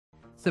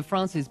Sir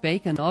Francis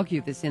Bacon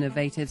argued this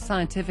innovative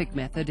scientific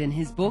method in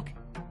his book,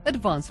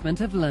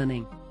 Advancement of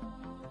Learning.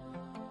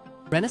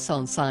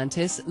 Renaissance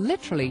scientists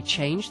literally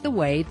changed the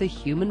way the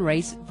human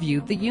race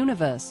viewed the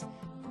universe.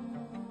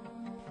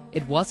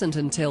 It wasn't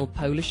until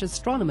Polish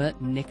astronomer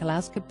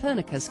Nicolaus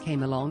Copernicus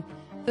came along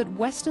that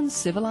Western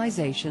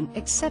civilization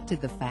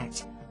accepted the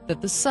fact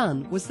that the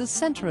sun was the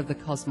center of the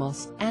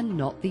cosmos and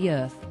not the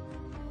Earth.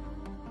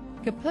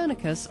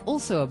 Copernicus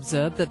also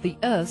observed that the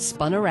Earth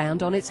spun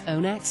around on its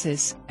own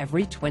axis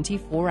every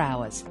 24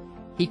 hours.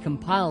 He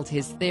compiled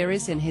his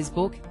theories in his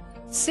book,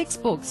 6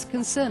 books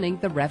concerning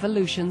the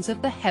revolutions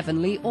of the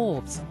heavenly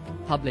orbs,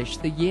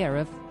 published the year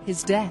of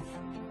his death.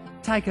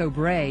 Tycho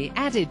Brahe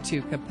added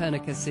to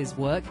Copernicus's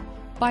work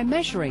by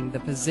measuring the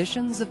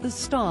positions of the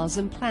stars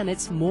and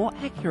planets more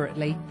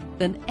accurately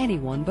than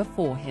anyone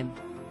before him.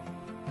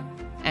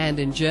 And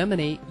in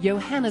Germany,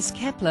 Johannes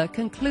Kepler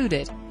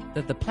concluded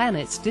that the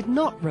planets did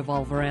not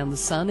revolve around the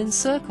sun in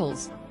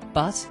circles,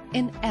 but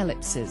in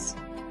ellipses.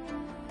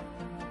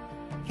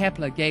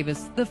 Kepler gave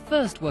us the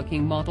first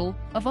working model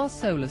of our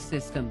solar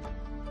system.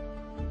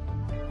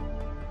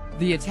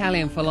 The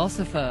Italian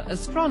philosopher,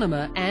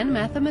 astronomer, and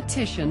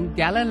mathematician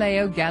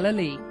Galileo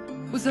Galilei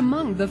was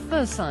among the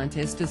first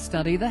scientists to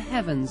study the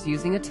heavens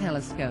using a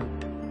telescope.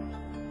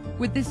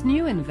 With this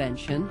new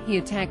invention, he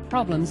attacked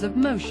problems of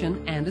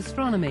motion and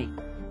astronomy.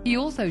 He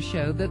also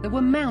showed that there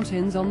were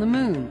mountains on the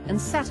moon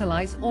and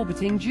satellites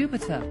orbiting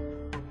Jupiter.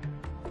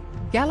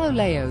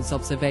 Galileo's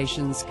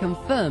observations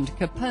confirmed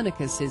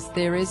Copernicus's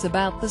theories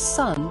about the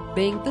sun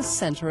being the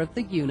center of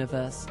the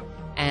universe,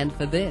 and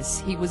for this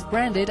he was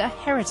branded a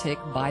heretic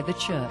by the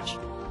church.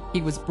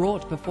 He was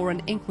brought before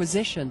an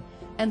inquisition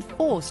and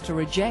forced to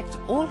reject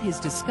all his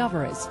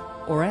discoveries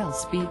or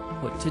else be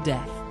put to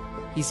death.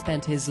 He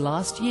spent his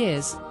last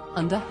years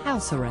under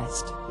house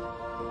arrest.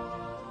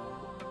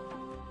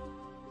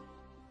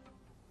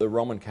 The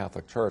Roman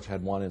Catholic Church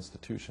had one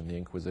institution, the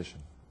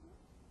Inquisition,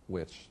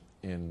 which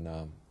in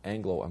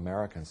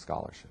Anglo-American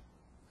scholarship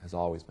has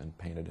always been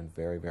painted in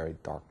very, very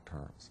dark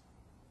terms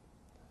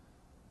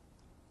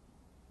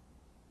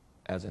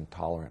as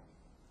intolerant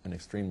and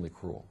extremely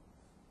cruel.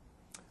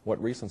 What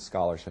recent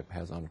scholarship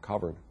has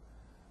uncovered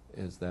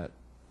is that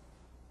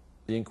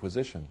the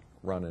Inquisition,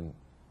 run in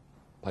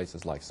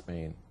places like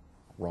Spain,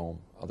 Rome,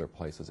 other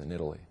places in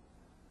Italy,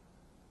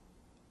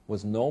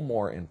 was no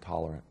more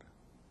intolerant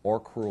or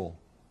cruel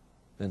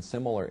than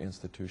similar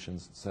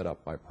institutions set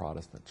up by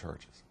Protestant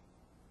churches,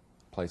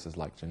 places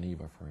like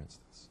Geneva, for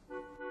instance.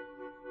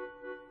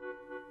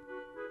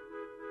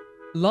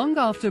 Long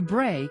after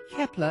Brahe,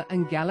 Kepler,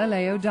 and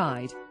Galileo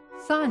died,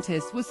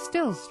 scientists were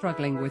still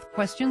struggling with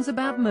questions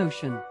about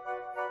motion.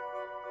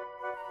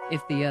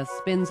 If the Earth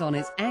spins on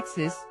its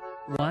axis,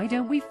 why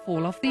don't we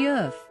fall off the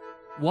Earth?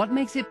 What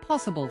makes it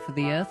possible for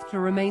the Earth to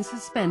remain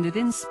suspended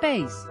in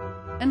space?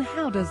 And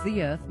how does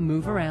the Earth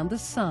move around the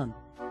Sun?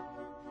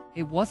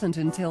 It wasn't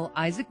until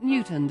Isaac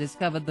Newton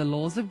discovered the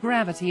laws of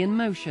gravity and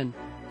motion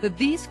that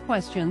these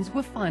questions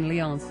were finally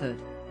answered.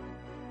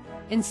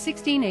 In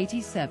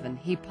 1687,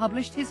 he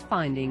published his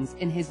findings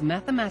in his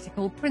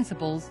Mathematical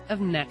Principles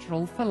of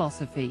Natural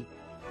Philosophy.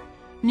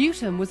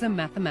 Newton was a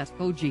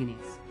mathematical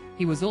genius.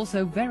 He was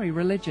also very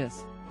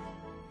religious.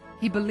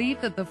 He believed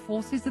that the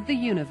forces of the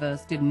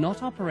universe did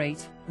not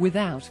operate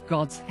without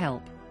God's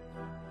help.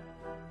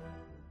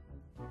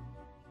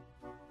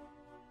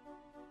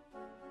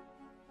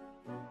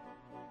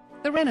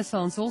 The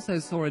Renaissance also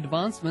saw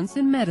advancements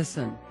in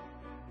medicine.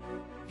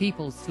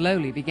 People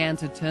slowly began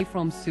to turn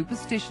from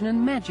superstition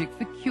and magic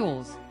for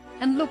cures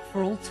and look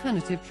for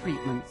alternative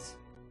treatments.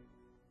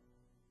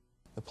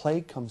 The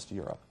plague comes to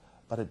Europe,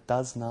 but it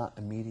does not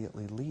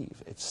immediately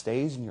leave. It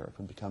stays in Europe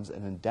and becomes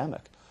an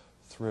endemic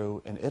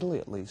through, in Italy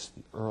at least,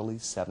 the early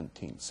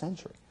 17th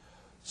century.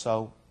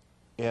 So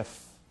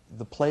if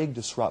the plague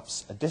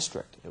disrupts a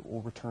district, it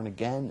will return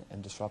again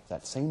and disrupt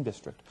that same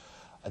district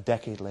a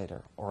decade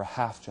later or a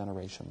half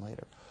generation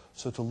later.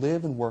 So to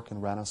live and work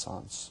in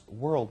Renaissance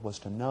world was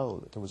to know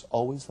that there was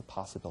always the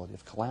possibility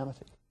of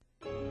calamity.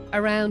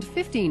 Around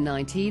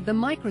 1590, the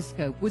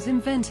microscope was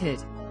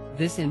invented.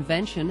 This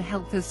invention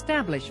helped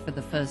establish for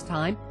the first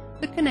time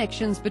the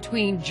connections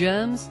between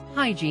germs,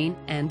 hygiene,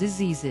 and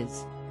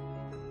diseases.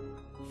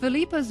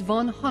 Philippus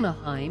von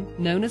Hohenheim,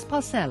 known as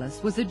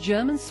Paracelsus, was a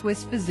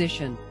German-Swiss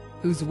physician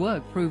whose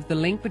work proved the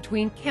link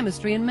between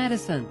chemistry and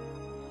medicine.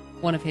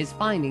 One of his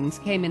findings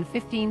came in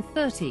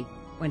 1530,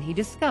 when he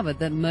discovered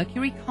that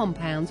mercury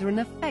compounds are an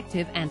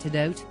effective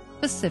antidote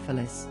for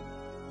syphilis.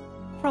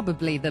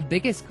 Probably the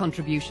biggest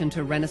contribution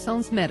to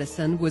Renaissance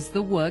medicine was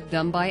the work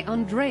done by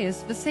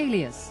Andreas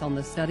Vesalius on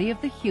the study of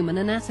the human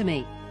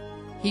anatomy.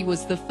 He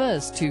was the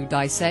first to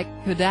dissect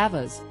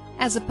cadavers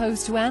as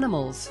opposed to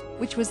animals,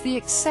 which was the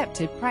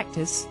accepted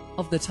practice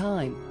of the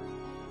time.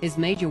 His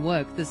major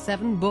work, the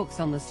 7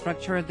 books on the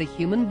structure of the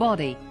human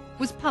body,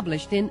 was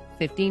published in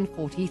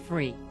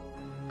 1543.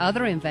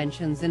 Other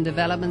inventions and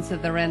developments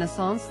of the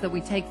Renaissance that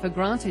we take for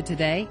granted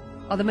today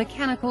are the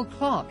mechanical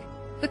clock,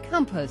 the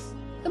compass,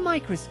 the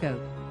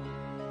microscope,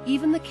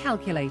 even the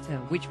calculator,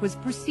 which was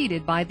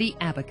preceded by the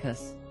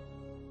abacus.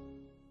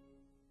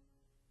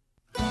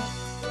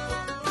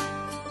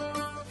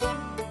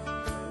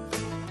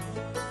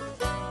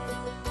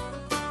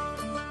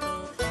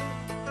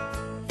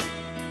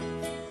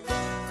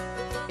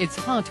 It's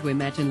hard to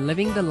imagine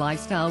living the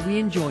lifestyle we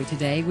enjoy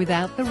today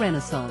without the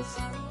Renaissance.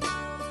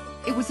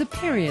 It was a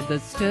period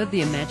that stirred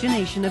the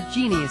imagination of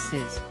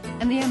geniuses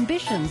and the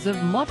ambitions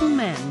of modern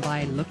man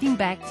by looking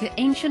back to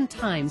ancient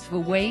times for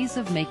ways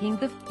of making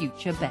the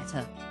future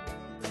better.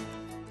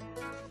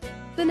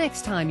 The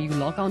next time you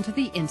log onto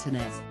the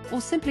internet,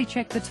 or simply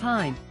check the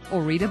time,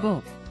 or read a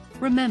book,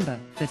 remember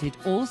that it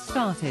all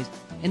started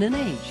in an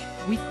age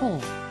we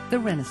call the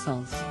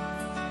Renaissance.